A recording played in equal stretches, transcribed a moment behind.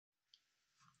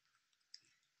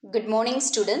Good morning,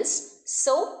 students.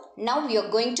 So, now we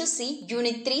are going to see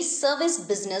Unit 3 Service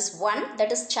Business 1,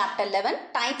 that is Chapter 11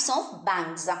 Types of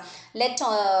Banks.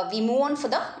 We move on for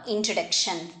the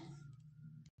introduction.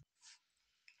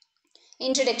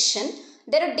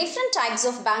 There are different types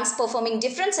of banks performing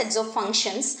different sets of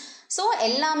functions. So,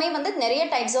 எல்லாமே வந்து நிறைய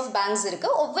types of banks இருக்கு.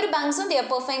 ஒவ்வொரு banksம் they are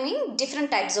performing different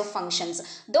types of functions.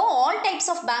 Though all types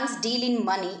of banks deal in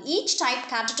money, each type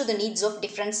cater to the needs of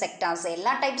different sectors.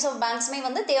 எல்லா types of banksமே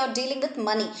வந்து they are dealing with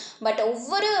money. But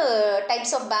ஒவ்வொரு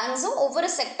types of banksம் ஒவ்வொரு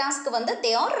sectorsக்கு வந்து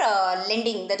they are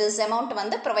lending, that is amount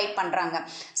வந்து provide பண்றாங்க,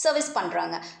 service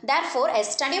பண்றாங்க. Therefore, a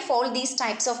study of all these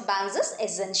types of banks is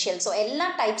essential. So, எல்லா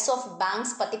types of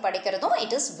banks பத்தி படிக்கிறதும்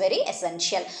it is very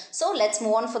essential. So, let's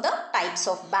move on for the types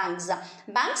of banks.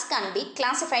 Banks can be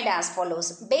classified as follows.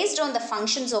 Based on the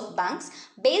functions of banks,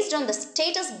 based on the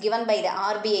status given by the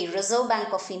RBI, Reserve Bank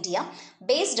of India,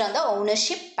 based on the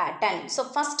ownership pattern. So,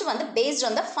 first வந்து based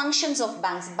on the functions of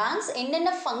banks. Banks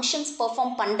என்னென்ன functions perform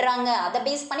பண்றாங்க, அதை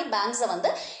base பண்ணி banks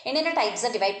வந்து என்னென்ன types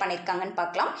divide பண்ணிருக்காங்கன்னு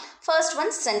பார்க்கலாம். First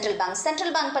one, central bank.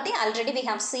 Central bank பத்தி already we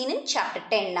have seen in chapter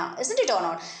 10 now, isn't it or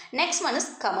not? Next one is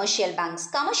commercial banks.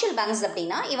 Commercial banks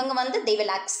அப்படின்னா இவங்க வந்து they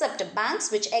will accept banks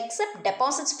which accept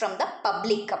deposits from the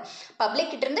public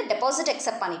கிட்ட இருந்து deposit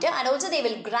accept பண்ணிட்டு and also they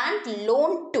will grant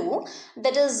loan to,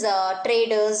 that is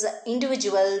traders,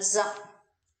 individuals,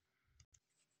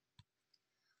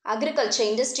 agriculture,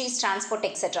 industries, transport,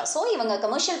 etc. So, இவங்க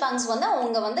commercial banks வந்து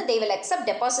அவங்க வந்து they will accept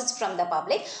deposits from the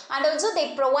public and also they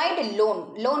provide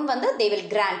loan வந்து they will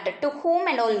grant to whom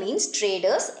and all means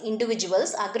traders,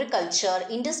 individuals, agriculture,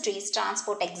 industries,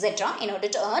 transport, etc. in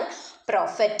order to earn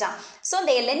profit. So,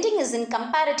 their lending is in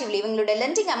comparatively, இவங்களோட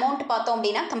lending amount பார்த்தோம்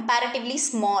அப்படின்னா comparatively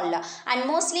small and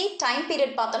mostly time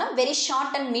period பார்த்தோம்னா very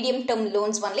short and medium term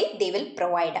loans only they will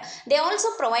provide. They also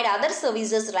provide other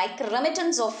services like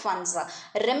remittance of funds.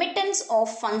 Remittance of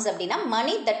funds அப்படின்னா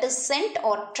money that is sent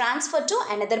or transferred to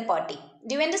another party.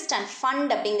 Do you understand? Fund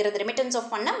அப்படிங்கிறது remittance of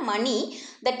fund money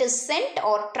that is sent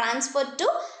or transferred to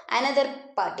another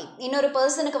party. இன்னொரு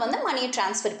பர்சனுக்கு வந்து மணியை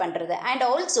transfer பண்ணுறது. And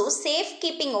also safe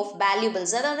keeping of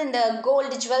valuables, அதாவது இந்த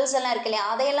gold jewels எல்லாம் இருக்கு இல்லையா,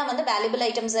 அதையெல்லாம் வந்து வேல்யூபிள்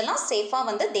ஐட்டம்ஸ் எல்லாம் சேஃபாக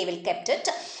வந்து they will kept it.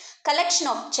 Collection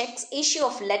of checks, issue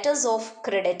of letters of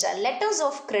credit. Letters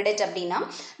of credit அப்படின்னா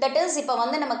that is இப்போ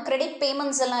வந்து நம்ம credit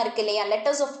payments எல்லாம் இருக்கு இல்லையா,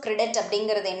 letters of credit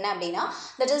அப்படிங்கிறது என்ன அப்படின்னா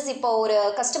that is இப்போ ஒரு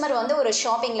கஸ்டமர் வந்து ஒரு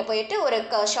ஷாப்பிங்கில் போயிட்டு ஒரு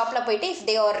ஷாப்பில் போயிட்டு if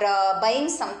they are buying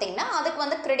somethingனா அதுக்கு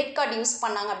வந்து கிரெடிட் கார்டு யூஸ்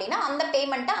பண்ணாங்க அப்படின்னா அந்த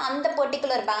பேமெண்ட்டை அந்த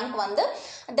பர்டிகுலர் பேங்க் வந்து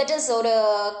that is ஒரு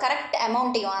கரெக்ட்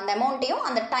அமௌண்ட்டையும்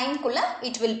அந்த டைம்குள்ளே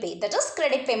it will pay, that is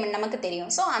credit payment நமக்கு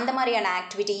தெரியும். ஸோ அந்த மாதிரியான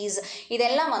ஆக்டிவிட்டீஸ்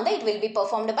இதெல்லாம் வந்து it will be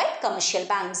performed by commercial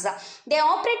banks. They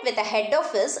operate with a head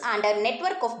office and a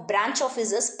network of branch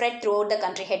offices spread throughout the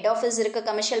country. Head office இருக்கு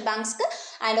commercial banks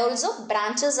and also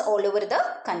branches all over the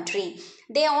country.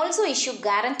 They also issue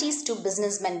guarantees to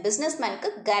businessmen.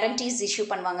 Businessmenக்கு guarantees issue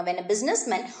பண்ணுவாங்க. When a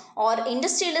businessman or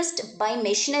industrialist buy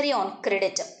machinery on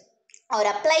credit or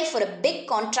apply for a big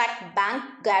contract, bank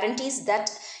guarantees that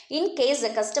in case the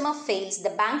customer fails,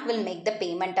 the bank will make the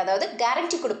payment. அதாவது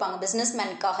guarantee கொடுப்பாங்க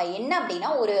பிஸ்னஸ்மேனுக்காக. என்ன அப்படின்னா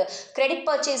ஒரு credit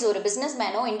purchase ஒரு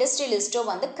பிஸ்னஸ்மேனோ இண்டஸ்ட்ரியலிஸ்ட்டோ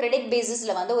வந்து credit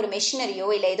பேசிஸில் வந்து ஒரு மெஷினரியோ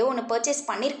இல்லை ஏதோ ஒன்று பர்ச்சேஸ்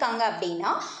பண்ணியிருக்காங்க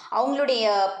அப்படின்னா அவங்களுடைய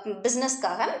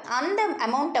பிஸ்னஸ்க்காக அந்த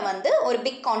அமௌண்ட்டை வந்து ஒரு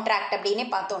பிக் கான்ட்ராக்ட் அப்படின்னே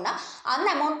பார்த்தோன்னா அந்த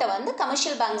அமௌண்ட்டை வந்து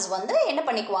கமர்ஷியல் பேங்க்ஸ் வந்து என்ன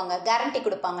பண்ணிக்குவாங்க, கேரண்டி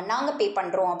கொடுப்பாங்க, நாங்கள் பே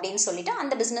பண்ணுறோம் அப்படின்னு சொல்லிட்டு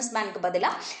அந்த பிஸ்னஸ் பேங்க்கு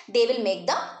பதிலாக they will make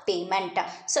the payment.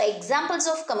 So, examples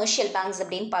of commercial banks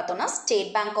அப்படின்னு பார்த்தோன்னா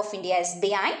state bank of India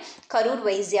SBI, Karur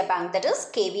Vysya Bank, that is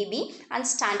KVB, and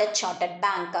Standard Chartered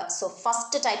Bank. So,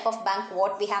 first type of bank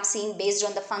what we have seen based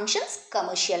on the functions,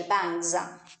 commercial banks.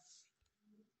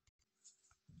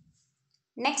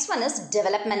 Next one is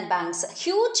development banks.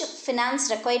 Huge finance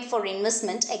required for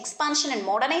investment, expansion and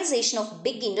modernization of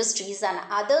big industries and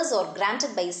others are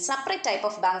granted by a separate type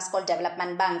of banks called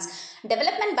development banks.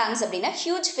 Development banks அப்படின்னா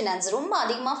huge finance, ரொம்ப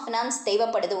அதிகமாக finance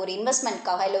தேவைப்படுது ஒரு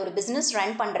இன்வெஸ்ட்மெண்ட்காக இல்லை ஒரு business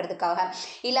run பண்ணுறதுக்காக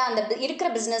இல்லை அந்த இருக்கிற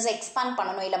பிஸ்னஸை எக்ஸ்பாண்ட்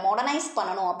பண்ணணும் இல்லை மாடர்னைஸ்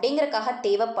பண்ணணும் அப்படிங்கிறதுக்காக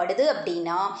தேவைப்படுது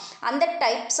அப்படின்னா அந்த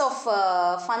டைப்ஸ் ஆஃப்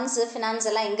ஃபண்ட்ஸு ஃபினான்ஸ்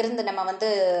எல்லாம் எங்கேருந்து நம்ம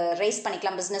வந்து ரைஸ்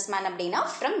பண்ணிக்கலாம் பிஸ்னஸ் மேன் அப்படின்னா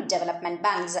from development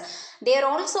banks. They are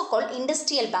also called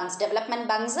industrial banks. Development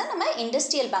banks நம்ம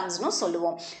industrial banks னு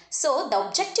சொல்லுவோம். So, the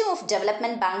objective of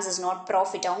development banks is not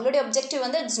profit. அவங்களுடைய objective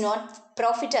வந்து it's not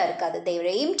ப்ராஃபிட்டாக இருக்காது. they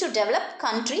aim to develop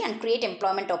country and create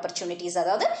employment opportunities.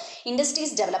 அதாவது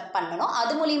industries develop பண்ணணும்,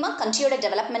 அது மூலிமா கண்ட்ரியோட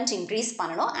டெவலப்மெண்ட் இன்க்ரீஸ்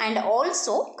பண்ணணும், and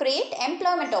also create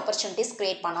employment opportunities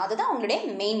create பண்ணணும். அதுதான் அவங்களுடைய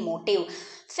main motive.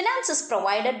 Finance is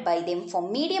provided by them for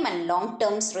medium and long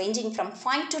terms ranging from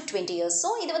 5 to 20 years. So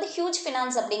இது வந்து huge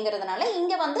finance அப்படிங்கிறதுனால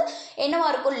இங்கே வந்து என்னவா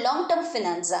இருக்கும், long term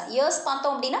finance. Years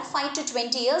பார்த்தோம் அப்படின்னா 5 to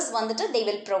 20 years வந்துட்டு they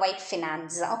will provide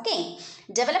finance. Okay.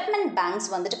 Development banks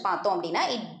வந்துட்டு பார்த்தோம் அப்படின்னா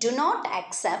it do not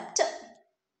accept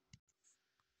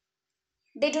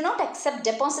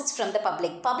deposits from the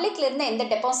public. பப்ளிக்ல இருந்து எந்த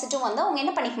டெபாசிட்டும் வந்து அவங்க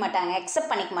என்ன பண்ணிக்க மாட்டாங்க, அக்செப்ட்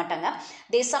பண்ணிக்க மாட்டாங்க.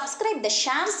 they subscribe the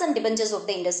shares and debentures of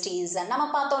the industries. நம்ம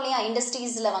பார்த்தோம் இல்லையா,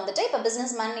 இண்டஸ்ட்ரீஸில் வந்துட்டு இப்போ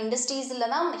பிஸ்னஸ் மேன்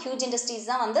இண்டஸ்ட்ரீஸில் தான், ஹியூஜ் இண்டஸ்ட்ரீஸ்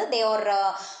தான் வந்து they are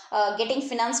getting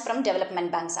finance from development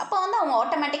banks. அப்போ வந்து அவங்க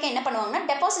ஆட்டோமேட்டிக்காக என்ன பண்ணுவாங்கன்னா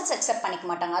டெபாசிட்ஸ் அக்செப்ட் பண்ணிக்க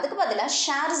மாட்டாங்க. அதுக்கு பதிலாக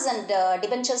ஷேர்ஸ் அண்ட்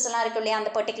டிபென்ச்சர்ஸ் எல்லாம் இருக்கு இல்லையா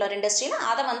அந்த பர்டிகுலர் இண்டஸ்ட்ரியில்,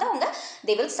 அதை வந்து அவங்க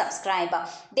they will subscribe.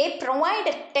 they provide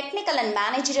technical and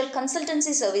managerial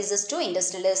consultancy services to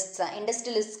industrialists.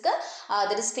 இண்டஸ்ட்ரியலிஸ்ட்க்கு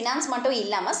that is finance மட்டும்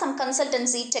இல்லாமல் some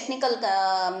consultancy technical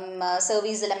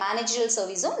service இல்லை managerial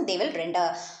serviceம் they will render.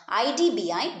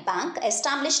 IDBI Bank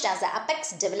established as the Apex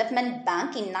Development Bank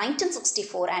in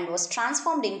 1964 and was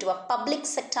transformed into a public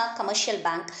sector commercial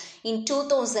bank in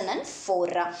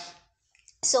 2004.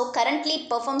 So currently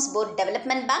performs both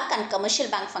development bank and commercial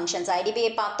bank functions. IDBI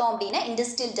பார்த்தோம் அப்படின்னா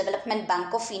Industrial Development Bank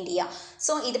of India.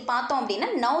 So இது பார்த்தோம் அப்படின்னா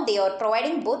now they are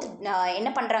providing both என்ன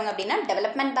பண்ணுறாங்க அப்படின்னா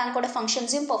development பேங்கோட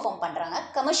ஃபங்க்ஷன்ஸையும் perform பண்ணுறாங்க,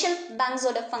 commercial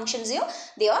பேங்க்ஸோட ஃபங்க்ஷன்ஸையும்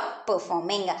they are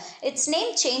performing. Its name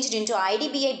changed into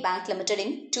IDBI Bank Limited in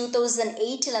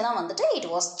 2008 தான் வந்துட்டு it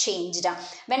was changed.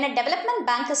 When a development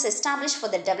bank is established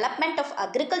for the development of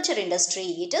agriculture industry,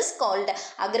 it is called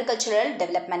Agricultural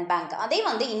Development Bank. அதே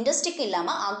வந்து இண்டஸ்ட்ரிக்கு இல்லாமல்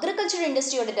agriculture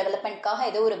இண்டஸ்ட்ரியோட டெவலப்மெண்ட்காக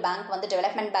ஏதோ ஒரு bank வந்து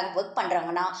development bank work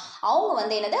பண்ணுறாங்கன்னா அவங்க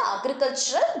வந்து என்னது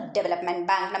அக்ரிகல்ச்சரல் டெவலப்மெண்ட்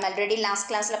பேங்க். நம்ம ஆல்ரெடி லாஸ்ட்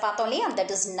கிளாஸில் பார்த்தோம் இல்லையா,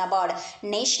 that is NABARD,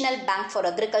 national bank for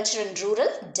agriculture and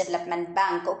rural development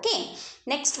bank. Okay,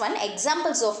 next one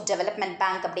examples of development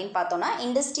bank அப்படின்னு பார்த்தோம்னா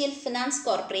industrial finance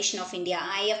corporation of India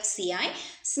IFCI,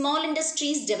 small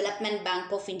industries development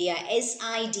bank of India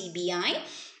SIDBI.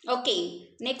 Okay,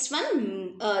 next one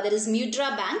there is Mudra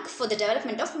Bank for the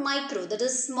development of micro, that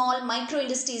is small micro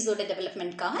industries oda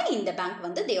development kaga in the bank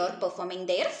vandu they are performing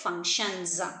their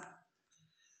functions.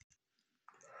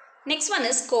 Next one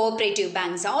is cooperative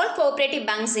banks. All cooperative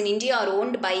banks in India are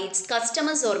owned by its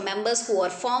customers or members who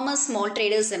are farmers, small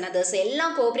traders and others. எல்லா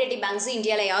cooperative banks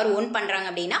இந்தியாவில் யார் own பண்ணுறாங்க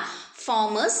அப்படின்னா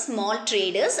farmers, small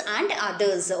traders and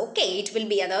others. Okay, it will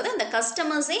be அதாவது அந்த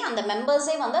கஸ்டமர்ஸே அந்த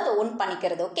மெம்பர்ஸே வந்து அதை ஓன்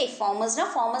பண்ணிக்கிறது. Okay, ஃபார்மர்ஸ்னா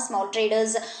farmers, small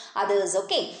traders, others.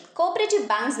 Okay, cooperative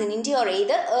banks in India R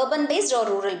either urban based or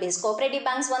rural based. Cooperative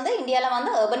banks வந்து இந்தியாவில்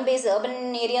வந்து urban based, urban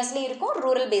ஏரியாஸ்லையும் இருக்கும்,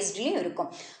 ரூரல் பேஸ்ட்லையும் இருக்கும்.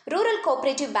 Rural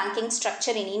cooperative banking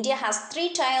structure in India has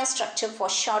 3-tier structure for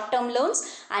short-term loans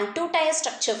and 2-tier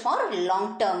structure for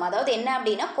long-term. அதாவது என்ன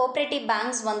அப்படின்னா cooperative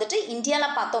banks வந்துட்டு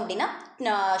இந்தியாவில் பார்த்தோம் அப்படின்னா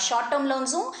short term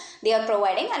loans they are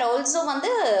providing and also வந்து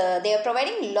they are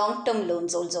providing long term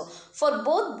loans also. For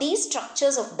both these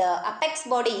structures of the apex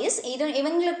bodies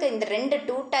இவங்களுக்கு இந்த ரெண்டு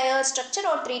 2-tier structure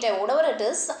or 3-tier whatever it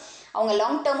is, அவங்க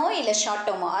long டேர்மோ இல்லை short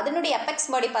டேர்மோ அதனுடைய apex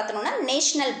பாடி பார்த்தோம்னா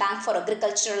national bank for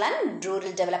agricultural and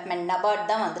rural development NABARD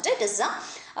தான் வந்துட்டு it is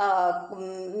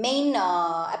main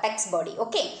apex body.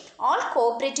 Okay, all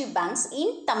cooperative banks in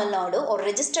Tamil Nadu or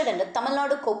registered under Tamil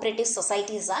Nadu Cooperative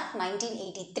Societies Act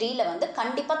 1983 ல வந்து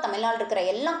கண்டிப்பா தமிழ்நாடு இருக்கிற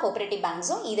எல்லா cooperative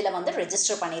banksம் இதுல வந்து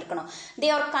ரெஜிஸ்டர் பண்ணியிருக்கணும்.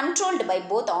 They are controlled by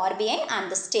both RBI and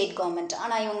the state government.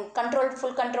 ஆனா இவங்க கண்ட்ரோல்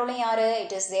ஃபுல் கண்ட்ரோலும் யாரு,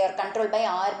 it is they are controlled by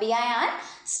RBI and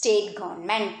state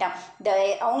government.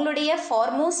 அவங்களுடைய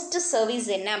ஃபார்மோஸ்ட் சர்வீஸ்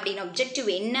என்ன அப்படின்னு objective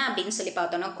என்ன அப்படின்னு சொல்லி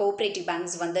பார்த்தோம்னா cooperative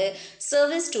banks வந்து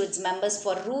service to its members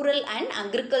for rural and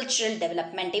agricultural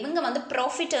development. இவங்க வந்து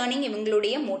profit earning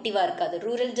இவங்களுடைய மோட்டிவா இருக்காது.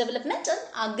 rural development and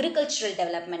agricultural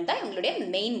development தான் இவங்களுடைய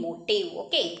main motive.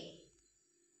 Okay,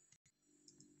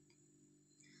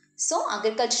 so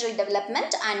agricultural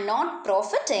development and not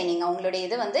profit earning அவங்களுடைய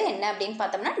இது வந்து என்ன அப்படின்னு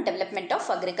பார்த்தோம்னா development of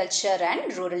agriculture and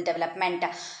rural development.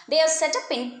 They are set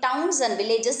up in towns and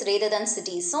villages rather than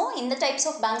cities. So இந்த types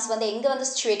of banks வந்து எங்க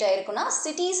வந்து situate ஆயிருக்குன்னா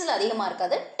சிட்டிஸ்ல அதிகமா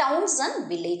இருக்காது, towns and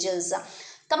villages.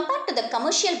 Compared to the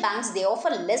commercial banks, they offer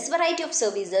less variety of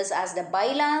services as the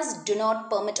bylaws do not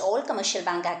permit all commercial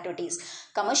bank activities.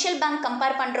 Commercial bank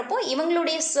compare பண்ணுறப்போ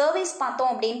இவங்களுடைய service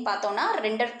பார்த்தோம் அப்படின்னு பார்த்தோம்னா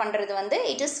ரெண்டர் பண்ணுறது வந்து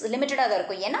இட் இஸ் லிமிட்டடாக தான்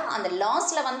இருக்கும். ஏன்னா அந்த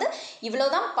லாஸில் வந்து இவ்வளோ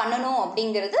தான் பண்ணணும்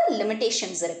அப்படிங்கிறது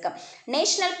லிமிட்டேஷன்ஸ் இருக்குது.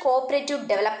 National cooperative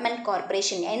development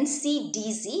corporation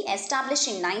NCDC established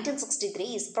in 1963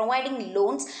 is providing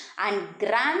loans and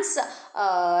grants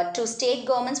to state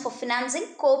governments for financing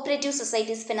cooperative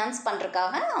societies. Finance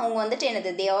பண்ணுறதுக்காக அவங்க வந்துட்டு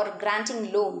என்னது they are granting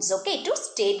loans okay to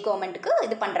state governmentக்கு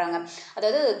இது பண்றாங்க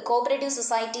அதாவது cooperative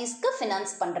societiesக்கு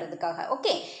finance பண்றதுக்காக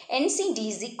okay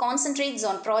NCDC concentrates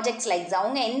on projects like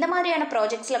அவங்க எந்த மாதிரியான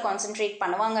ப்ராஜெக்ட்ஸ்ல கான்சென்ட்ரேட்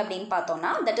பண்ணுவாங்க அப்படின்னு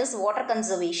பார்த்தோம்னா that is water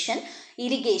conservation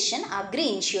irrigation agri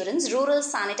insurance rural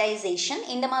sanitization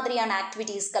இந்த மாதிரியான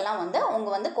ஆக்டிவிட்டீஸ்க்கெல்லாம் வந்து அவங்க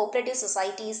வந்து கோஆபரேட்டிவ்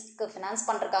சொசைட்டிஸ்க்கு ஃபினான்ஸ்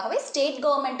பண்ணுறதுக்காகவே ஸ்டேட்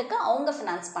கவர்மெண்ட்டுக்கு அவங்க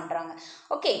ஃபினான்ஸ் பண்ணுறாங்க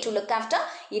okay to look after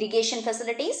irrigation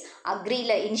facilities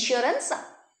அக்ரியில் insurance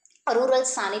rural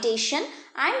sanitation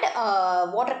and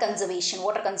water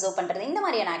conserve பண்றது இந்த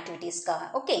மாதிரியான ஆக்டிவிட்டீஸ்க்காக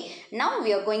okay now we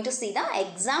are going to see the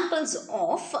examples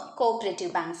of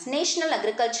cooperative banks National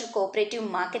Agriculture Cooperative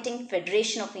Marketing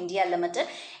Federation of India Limited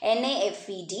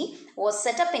NAFED was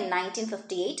set up in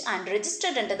 1958 and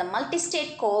registered under the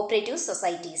Multi-State Cooperative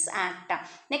Societies Act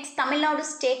next Tamil Nadu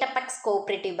State Apex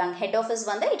Cooperative Bank head office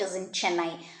வந்து it is in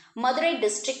Chennai Madurai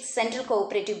District Central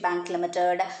Cooperative Bank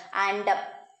Limited and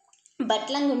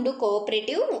Batlangundu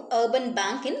Cooperative Urban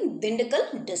Bank in Dindigul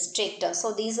District. So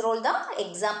these are all the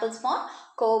examples for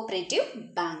cooperative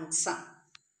banks.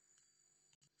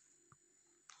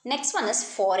 Next one is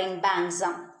foreign banks.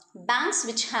 Banks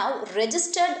which have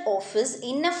registered office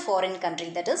in a foreign country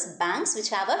that is banks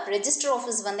which have a registered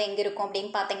office வந்து எங்க இருக்கும்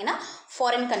அப்படினு பாத்தீங்கன்னா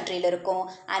foreign countryல இருக்கும்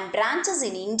and branches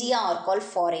in India are called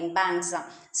foreign banks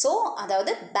so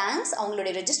அதாவது banks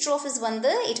அவங்களுடைய registered office வந்து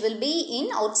it will be in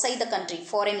outside the country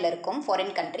foreignல இருக்கும்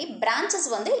foreign country branches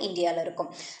வந்து இந்தியால இருக்கும்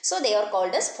so they are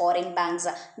called as foreign banks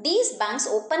these banks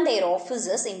open their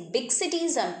offices in big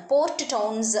cities and port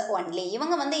towns only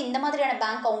இவங்க வந்து இந்த மாதிரியான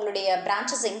bank அவங்களுடைய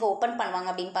branches எங்க open பண்ணுவாங்க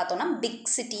அப்படினு பார்த்தோம்னா big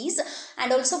cities and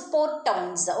also port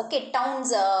towns okay towns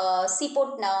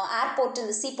seaport airport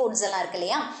இந்த seaports எல்லாம் இருக்கு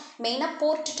இல்லையா மெயினா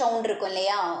port town இருக்கும்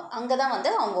இல்லையா அங்க தான் வந்து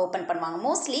அவங்க ஓபன் பண்ணுவாங்க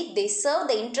mostly they serve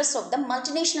the interest of the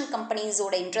multinational companies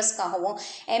ஓட இன்ட்ரஸ்ட்காகவும்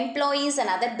employees and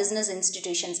other business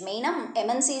institutions மெயினா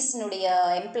MNCs உடைய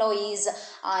employees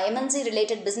MNC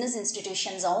related business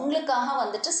institutions அவங்களுக்காக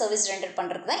வந்துட்டு சர்வீஸ் ரெண்டர்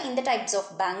பண்றதுக்கு தான் இந்த types of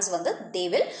banks வந்து they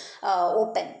will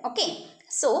open okay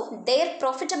so their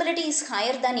profitability is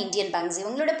higher than Indian banks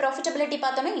இவங்களோட profitability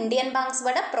பார்த்தோம்னா Indian banks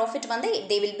விட profit வந்து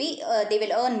they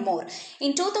will earn more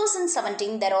in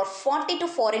 2017 there are 42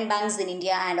 foreign banks in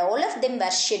India and all of them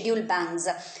were scheduled banks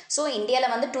so இந்தியால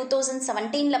வந்து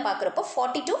 2017ல பார்க்கறப்போ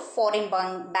 42 foreign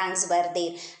banks were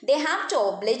there they have to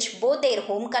oblige both their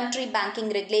home country banking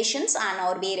regulations and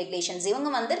RBI regulations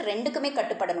இவங்க வந்து ரெண்டுக்குமே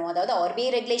கட்டுப்படணும் அதாவது RBI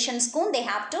regulationsக்கும் they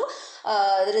have to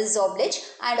oblige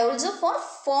and also for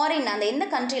foreign அந்த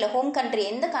எந்த கண்ட்ரியில home country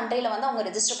எந்த கண்ட்ரியில வந்து அவங்க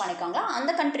ரெஜிஸ்டர் பண்ணிருக்காங்களோ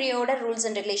அந்த கண்ட்ரியோட rules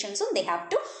and ரெகுலேஷன்ஸும் they have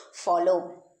to follow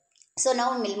so now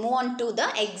we'll move on to the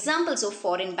examples of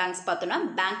foreign banks பார்த்தோம்னா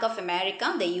Bank of America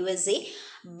the USA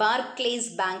Barclays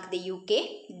Bank the UK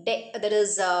there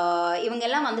is இவங்க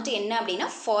எல்லாம் வந்துட்டு என்ன அப்படினா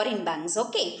foreign banks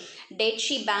okay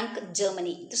Deutsche Bank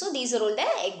Germany so these are all the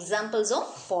examples of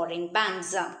foreign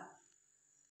banks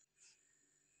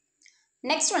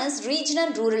next one is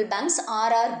regional rural banks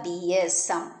RRBS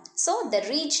so the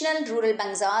regional rural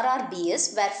banks RRBS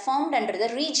were formed under the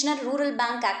Regional Rural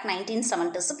Bank Act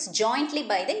 1976 jointly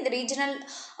by the regional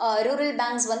rural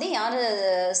banks வந்து யார்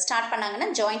start பண்ணாங்கன்னா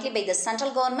jointly by the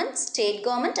central government state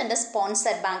government and a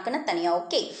sponsor bank னு தனியா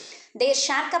okay their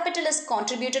share capital is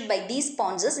contributed by these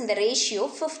sponsors in the ratio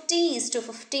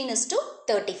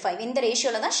 50:15:35 இந்த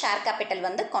ரேஷியோல தான் share capital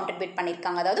வந்து contribute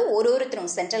பண்ணிருக்காங்க அதாவது ஒருத்தரும்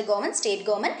central government state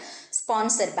government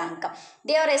sponsor bank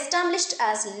they are established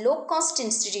as low cost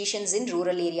institutions in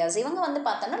rural areas இவங்க வந்து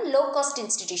பார்த்தோம்னா low cost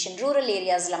institution rural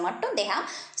areasல மட்டும் they have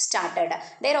started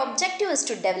their objective is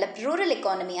to develop rural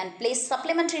economy and play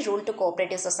supplementary role to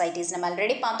cooperative societies நம்ம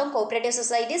already பார்த்தோம் cooperative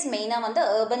societies மெயினா வந்து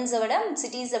urbanஸ் விட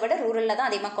cities விட ரூரல்ல தான்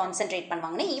அதிகமாக கான்சென்ட்ரேட்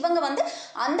பண்ணுவாங்க இவங்க வந்து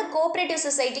அந்த cooperative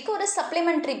societyக்கு ஒரு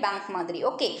supplementary bank மாதிரி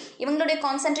ஓகே இவங்களுடைய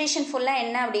கான்சென்ட்ரேஷன் ஃபுல்லா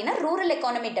என்ன அப்படினா ரூரல்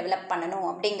எக்கானமி டெவலப் பண்ணனும்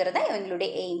அப்படிங்கறத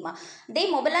இவங்களுடைய aim they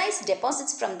mobilize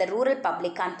deposits from the rural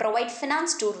public and provide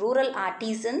finance to rural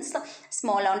artisans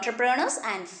small entrepreneurs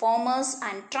and farmers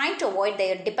and try to avoid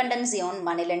their dependency on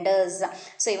money lenders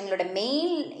so இவங்களோட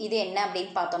main இது என்ன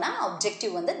அப்படினு பார்த்தோம்னா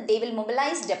objective வந்து they will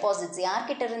mobilize deposits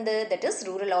யார்கிட்ட இருந்து that is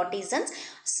rural artisans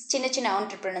சின்ன சின்ன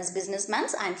entrepreneurs businessmen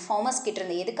and farmers கிட்ட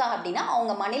இருந்து எதுக்காக அப்படினா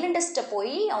அவங்க money lenders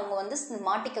போய் அவங்க வந்து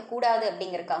மாட்டிக்க கூடாது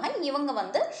அப்படிங்கறதுக்காக இவங்க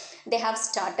வந்து they have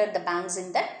started the banks in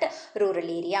that rural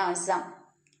areas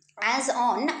as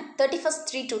on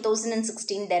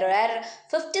 31st-3/2016 there were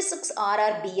 56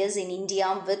 RRBS in India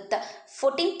with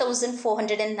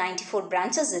 14,494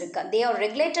 branches irukka they are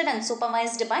regulated and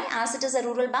supervised by as it is a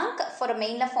rural bank for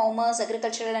mainly farmers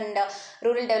agricultural and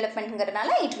rural development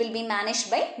ngradala it will be managed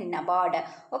by NABARD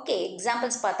okay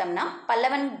examples paathamna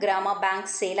Pallavan Grama Bank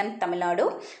Salem Tamil Nadu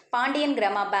Pandian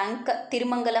Grama Bank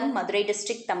Thirumangalam Madurai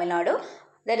district Tamil Nadu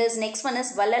That is next one is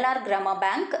Vallalar Grama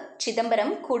Bank,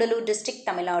 Chidambaram, Kudalur district,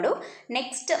 Tamil Nadu.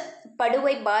 Next,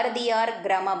 Paduvai Bharadiyar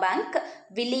Grama Bank,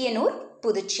 Villiyanur,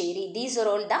 Puducherry. These are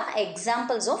all the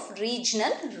examples of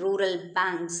regional rural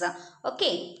banks.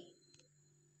 Okay.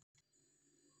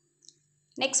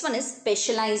 Next one is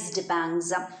specialized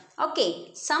banks. Okay,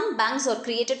 some banks are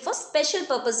created for special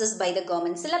purposes by the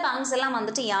government. சில banks எல்லாம்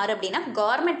வந்துட்டு யார் அப்படின்னா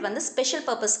government வந்து special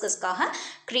பர்பஸ்க்காக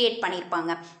create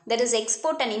பண்ணியிருப்பாங்க. That is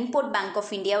Export and Import Bank of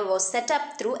India was set up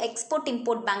through Export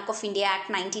Import Bank of India Act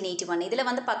 1981. இதில்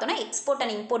வந்து பார்த்தோன்னா Export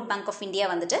and Import Bank of India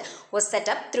வந்துட்டு was set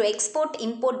up through Export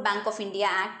Import Bank of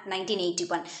India Act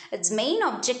 1981. Its main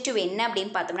objective என்ன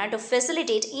அப்படின்னு பார்த்தோம்னா to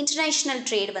facilitate international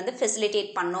trade வந்து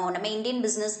facilitate பண்ணோம். நம்ம இந்தியன்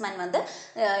பிஸ்னஸ்மேன் வந்து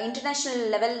international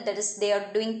level that is they are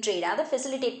doing trade அதை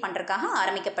facilitate பண்ணுறதுக்காக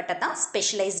ஆரம்பிக்கப்பட்டதான்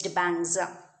specialised banks.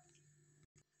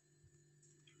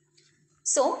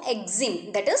 So, EXIM,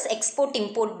 that is Export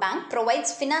Import Bank, provides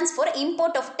finance for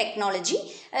import of technology.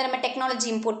 நம்ம technology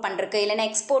import பண்ணுறதுக்கு இல்லைன்னா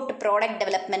export product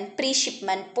development, pre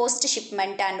shipment, post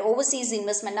shipment and Overseas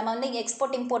investment. நம்ம வந்து இங்கே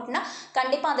export இம்போர்ட்னா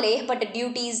கண்டிப்பாக அதில் ஏகப்பட்ட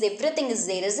duties every thing is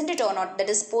there, isn't it or not?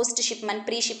 That is post shipment,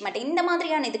 pre shipment இந்த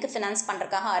மாதிரியான இதுக்கு ஃபினான்ஸ்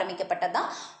பண்ணுறதுக்காக ஆரம்பிக்கப்பட்டதான்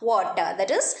what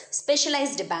that is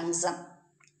specialised banks.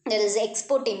 There is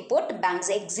Export Import Banks,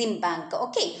 EXIM Bank.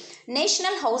 Okay,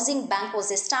 National Housing Bank was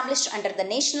established under the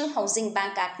National Housing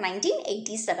Bank Act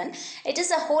 1987. It is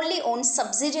a wholly owned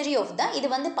subsidiary of the இது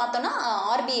வந்து பார்த்தோன்னா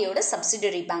RBI ஓட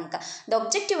subsidiary bank. The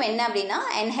objective என்ன அப்படின்னா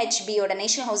NHB ஓட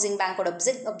National Housing Bank ஓட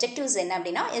objectives என்ன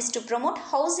அப்படின்னா is to promote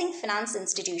housing finance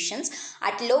institutions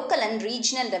at local and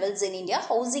regional levels in India.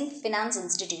 Housing finance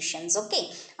institutions. Okay,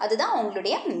 அதுதான்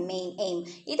உங்களுடைய main aim.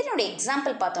 இதனுடைய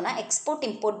எக்ஸாம்பிள் பார்த்தோன்னா Export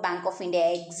Import Bank of India,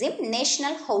 EXIM,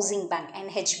 National Housing Bank,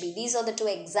 NHB. These are the two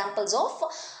examples of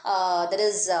that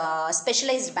is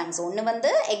specialized banks. ஒன்று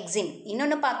வந்து EXIM,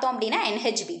 இன்னொன்று பார்த்தோம் அப்படின்னா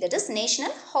NHB, that is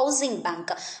National Housing Bank.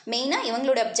 மெயினாக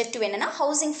இவங்களோட அப்ஜெக்டிவ் என்னன்னா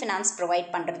ஹவுசிங் ஃபினான்ஸ் ப்ரொவைட்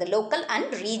பண்ணுறது local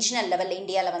and regional level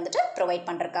இந்தியாவில் வந்துட்டு ப்ரொவைட்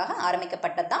பண்ணுறதுக்காக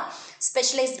ஆரம்பிக்கப்பட்டது தான்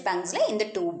ஸ்பெஷலைஸ்ட் பேங்க்ஸில் இந்த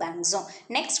two பேங்க்ஸும்.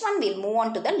 Next one will move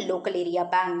on to the local area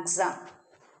banks.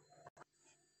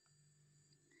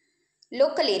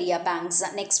 Local area banks,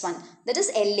 next one, that is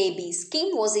LAB. Scheme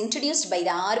was introduced by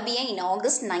the RBI in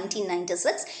August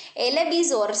 1996. LABs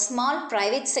are small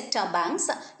private sector banks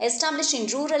established in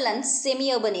rural and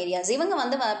semi-urban areas. இவங்க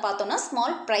வந்து பார்த்தோன்னா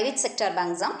small private sector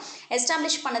banks தான்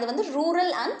establish பண்ணது வந்து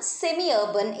rural and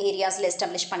semi-urban ஏரியாஸில்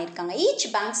establish பண்ணியிருக்காங்க. Each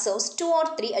bank serves 2 or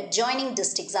 3 adjoining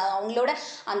districts. அவங்களோட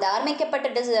அந்த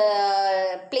ஆரம்பிக்கப்பட்ட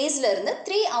பிளேஸில் இருந்து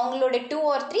 3 அவங்களோட 2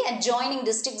 or 3 adjoining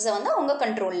districts வந்து அவங்க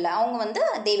கண்ட்ரோலில் அவங்க வந்து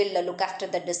they will look after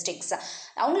the districts.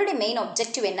 அவங்களுடைய மெயின்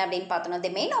objective என்ன அப்படின்னு பார்த்தோம்னா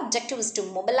the main objective is to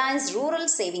mobilize rural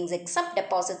savings, accept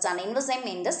deposits and invest them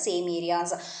in the same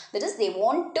areas. That is they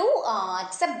want to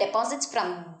accept deposits from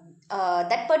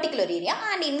that particular area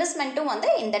and investment to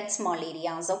வந்து in that small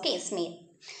areas. Okay,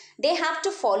 they have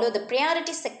to follow the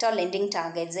priority sector lending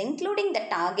targets, including the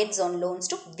targets on loans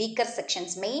to weaker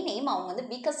sections. Main aim அவங்க வந்து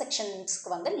weaker sectionsக்கு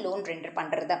வந்து loan render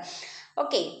பண்ணுறது.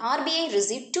 Okay, RBI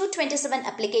received 227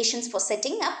 applications for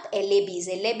setting up LABs.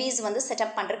 LABs வந்து set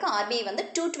up பண்ணுறதுக்கு RBI வந்து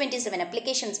 227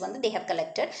 applications வந்து they have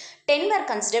collected. 10 were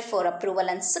considered for approval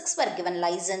and 6 were given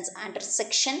license under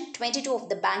section 22 of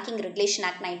the Banking Regulation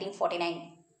Act 1949.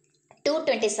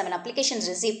 227 applications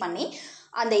receive பண்ணி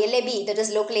அந்த LAB, that is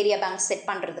local area banks set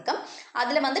பண்ணுறதுக்கு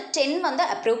அதில் வந்து 10 வந்து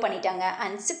approve பண்ணிட்டாங்க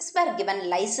and 6 were given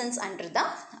license under the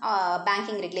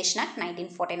Banking Regulation Act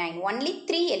 1949. Only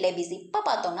 3 LABs இப்போ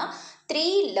பார்த்தோன்னா 3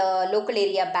 local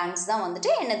area banks தான்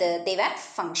வந்துட்டு என்னது they were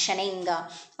functioning.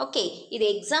 ஓகே, இது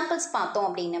எக்ஸாம்பிள்ஸ் பார்த்தோம்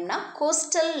அப்படின்னம்னா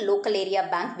coastal local area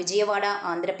bank Vijayawada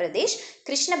Andhra Pradesh,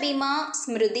 Krishna Bima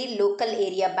Smriti local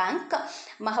area bank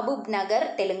Mahboob Nagar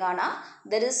Telangana,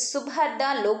 there is Subhadda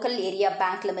Local Area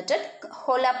Bank Limited,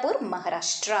 Kolhapur,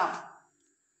 Maharashtra.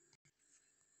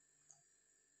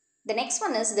 The next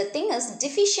one is, the thing is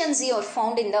deficiency are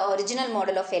found in the original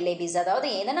model of LABs. அதாவது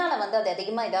எதனால் வந்து அது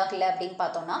அதிகமாக இதாகலை அப்படின்னு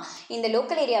பார்த்தோன்னா இந்த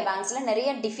local area பேங்க்ஸில் நிறைய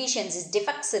deficiencies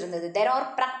defects இருந்தது. There are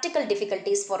practical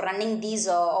difficulties for running these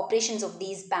operations of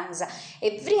these banks.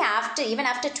 Even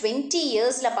after 20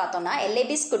 yearsல பார்த்தோன்னா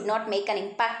LABs could not make an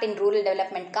impact in rural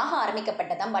developmentக்காக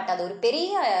ஆரம்பிக்கப்பட்டதான். But அது ஒரு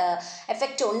பெரிய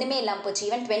எஃபெக்ட் ஒன்றுமே இல்லாமல் போச்சு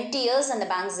ஈவன் 20 years அந்த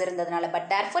பேங்க்ஸ் இருந்ததுனால. பட்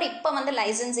therefore இப்போ வந்து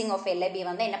லைசன்சிங் ஆஃப் LAB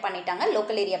வந்து என்ன பண்ணிட்டாங்க,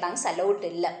 லோக்கல் ஏரியா பேங்க்ஸ் அலௌட்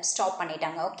இல்லை, ஸ்டாப்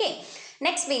பண்ணிட்டாங்க. Okay,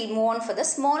 next we'll move on for the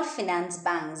small finance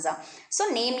banks. So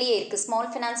நேம்லியே இருக்கு small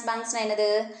finance banks என்னது.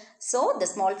 So the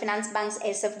small finance banks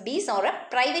SFBs are a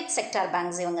private sector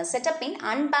banks. இவங்க set up in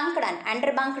unbanked and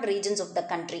underbanked regions of the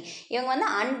country. இவங்க வந்து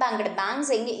unbanked banks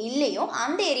எங்கே இல்லையோ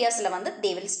அந்த ஏரியாஸில் வந்து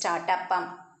they will start up.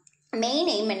 Main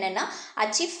aim என்னென்னா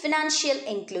achieve financial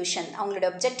inclusion. அவங்களோட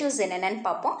objectives என்னென்னு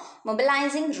பார்ப்போம்.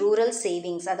 மொபிலைசிங் ரூரல்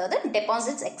சேவிங்ஸ், அதாவது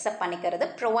டெபாசிட்ஸ் எக்ஸப்ட் பண்ணிக்கிறது.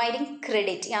 ப்ரொவைடிங்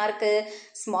கிரெடிட் யாருக்கு?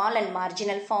 Small and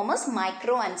marginal farmers,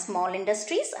 micro and small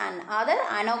industries and other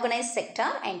unorganised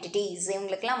sector entities.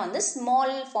 இவங்களுக்குலாம் வந்து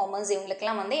ஸ்மால் ஃபார்மர்ஸ்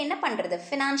இவங்களுக்குலாம் வந்து என்ன பண்ணுறது?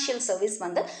 ஃபினான்ஷியல் சர்வீஸ்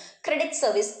வந்து கிரெடிட்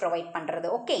சர்வீஸ் ப்ரொவைட் பண்ணுறது.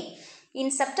 Okay. In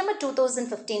September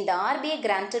 2015, the RBI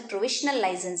granted provisional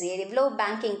license. எவ்வளோ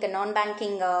banking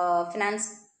non-banking finance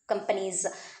companies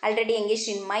already engaged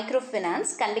in microfinance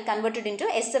can be converted into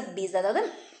SFBs. அதாவது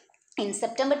in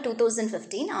September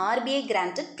 2015, RBI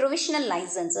granted provisional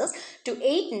licenses to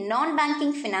 8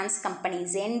 non-banking finance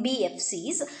companies,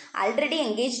 NBFCs, already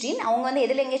engaged in, அவங்க வந்து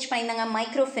எதில் engage பண்ணியிருந்தாங்க?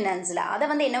 மைக்ரோஃபினான்ஸில். அதை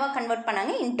வந்து என்னவா convert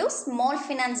பண்ணாங்க? into small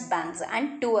finance banks,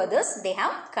 and 2 others they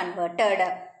have converted.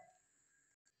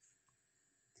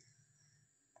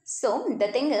 So the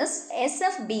thing is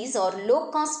SFBs or low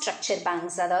cost structure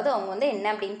banks. அதாவது அவங்க வந்து என்ன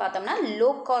அப்படின்னு பார்த்தோம்னா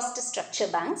low cost structure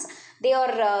banks. They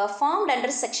are formed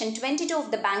under section 22 of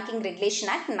the Banking Regulation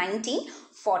Act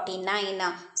 1949.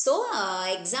 So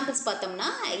examples பார்த்தோம்னா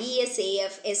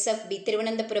ESAF SFB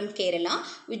Thiruvananthapuram Kerala,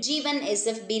 விஜீவன்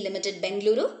SFB Limited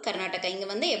Bengaluru Karnataka. இங்கே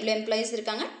வந்து எவ்வளோ எம்ப்ளாயீஸ்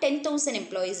இருக்காங்க? 10,000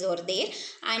 employees are there.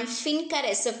 And Fincare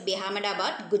SFB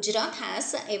Ahmedabad Gujarat has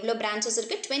எவ்வளோ பிரான்ச்சஸ்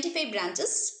இருக்குது? 25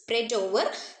 branches spread over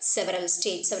several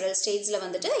states. Several statesல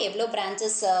வந்துட்டு எவ்வளோ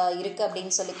branches இருக்குது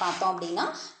அப்படின்னு சொல்லி பார்த்தோம் அப்படின்னா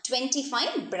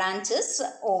 25 branches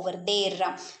over there.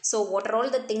 So what are all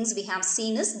the things we have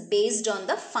seen is based on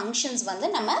the functions வந்து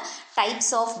நம்ம types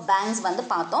of banks வந்து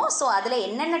பார்த்தோம். So அதில்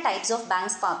என்னென்ன types of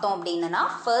banks பார்த்தோம் அப்படின்னா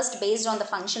first based on the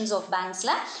functions of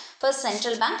banksல first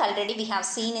central bank already we have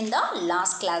seen in the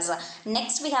last class.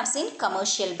 Next we have seen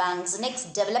commercial banks, next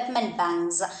development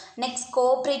banks, next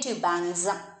cooperative banks.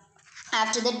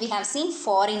 After that we have seen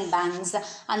foreign banks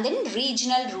and then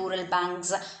regional rural banks,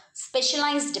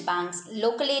 specialized banks,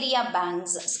 local area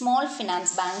banks, small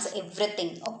finance banks,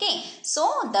 everything. Okay, so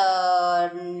the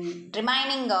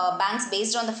remaining banks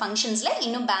based on the functions la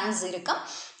innum banks irukka.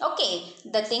 Okay,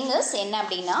 the thing is enna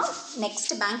appadina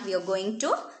next bank we are going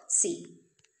to see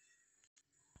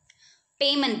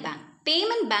payment bank.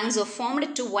 Payment banks are formed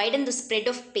to widen the spread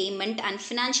of payment and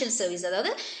financial service.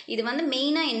 அதாவது இது வந்து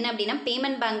மெயினாக என்ன அப்படின்னா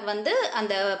payment bank வந்து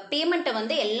அந்த பேமெண்ட்டை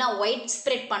வந்து எல்லாம் வைட்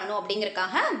ஸ்ப்ரெட் பண்ணணும்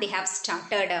அப்படிங்கிறதுக்காக they have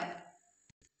started.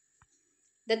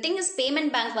 The thing is payment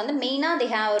bank வந்து மெயினாக they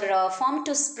have formed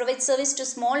to provide service to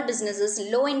small businesses,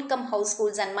 low income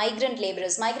households and migrant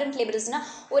laborers. Migrant laborersனா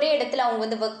ஒரே இடத்துல அவங்க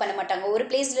வந்து ஒர்க் பண்ண மாட்டாங்க, ஒரு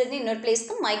பிளேஸ்லேருந்து இன்னொரு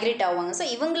பிளேஸ்க்கு மைக்ரேட் ஆவாங்க. ஸோ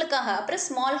இவங்களுக்காக அப்புறம்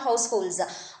ஸ்மால் ஹவுஸ் ஹோல்ட்ஸ்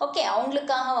ஓகே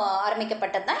அவங்களுக்காக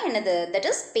ஆரம்பிக்கப்பட்டது தான் என்னது? That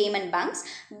is payment banks.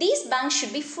 These banks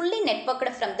should be fully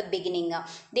நெட்வொர்க்டு from the beginning.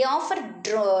 They offer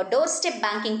door step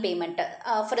banking payment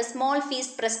for a small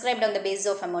fees prescribed on the basis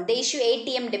of amount. They issue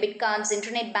ATM, debit cards,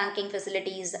 internet banking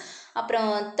facilities, அப்புறம்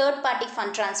third party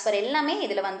fund transfer எல்லாமே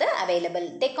இதில் வந்து available.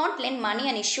 They Gantt lend money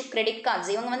and issue credit cards.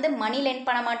 இவங்க வந்து மணி lend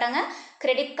பண்ண மாட்டாங்க,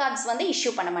 credit cards வந்து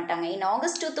issue பண்ண மாட்டாங்க. இன்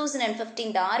August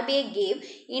 2015 the RBI gave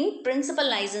in principal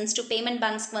license to payment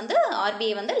banks வந்து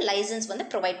RBI வந்து லைசன்ஸ் வந்து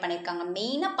ப்ரொவைட் பண்ணியிருக்காங்க.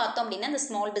 மெயினாக பார்த்தோம் அப்படின்னா இந்த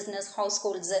small business house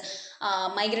ஹோல்ட்ஸு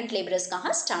migrant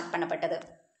லேபரர்ஸ்க்காக start பண்ணப்பட்டது.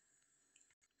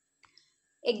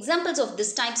 Examples of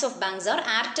this types of banks are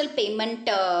Airtel Payment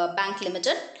Bank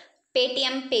Limited,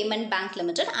 Paytm Payment Bank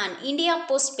Limited and India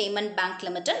Post Payment Bank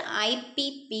Limited,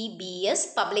 IPPBS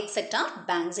Public Sector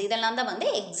Banks. இதெல்லாம் தான் வந்து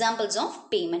examples of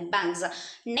payment banks.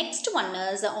 Next one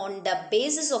is on the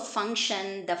basis of function,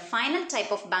 the final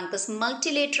type of bank is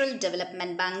Multilateral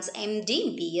Development Banks,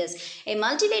 MDBs. A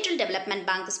multilateral development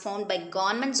bank is formed by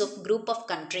governments of group of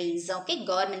countries. Okay,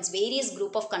 governments, various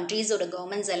group of countries ஓட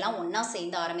governments எல்லாம் ஒன்றா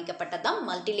சேர்ந்து ஆரம்பிக்கப்பட்டது தான்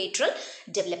Multilateral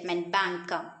Development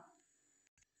Bank.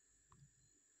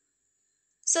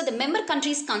 So the member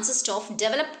countries consist of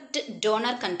developed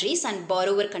donor countries and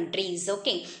borrower countries.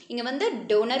 Okay, இங்கே வந்து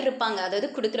toner இருப்பாங்க, அதாவது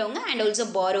கொடுக்குறவங்க, அண்ட் ஆல்சோ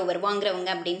borrower வாங்குறவங்க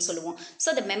அப்படின்னு சொல்லுவோம்.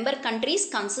 So the member countries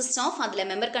consist of, அதில்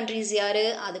member countries யார்?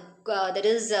 அது that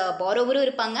is borroweரும்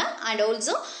இருப்பாங்க and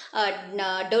also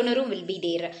டோனரும் will be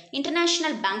there.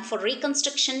 International Bank for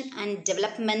Reconstruction and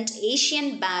Development, Asian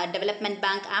Development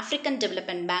Bank, African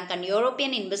Development Bank and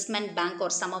European Investment Bank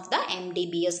or some of the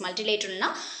MDBs. Multilateralனா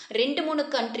 2-3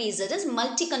 countries, that is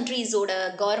multi countries ஓட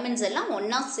governments எல்லாம்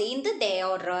ஒன்றா சேர்ந்து they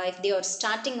are if they are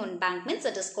starting on bank means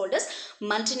that is called as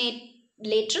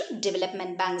multilateral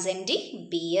development banks,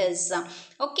 MDBs.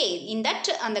 Okay, in that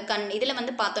அந்த இதில்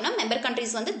வந்து பார்த்தோன்னா member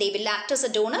countries வந்து they will act as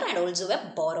a donor and also a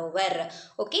borrower.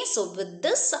 Okay, so with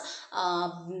this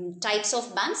types of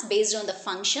banks based on the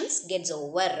functions gets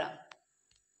over.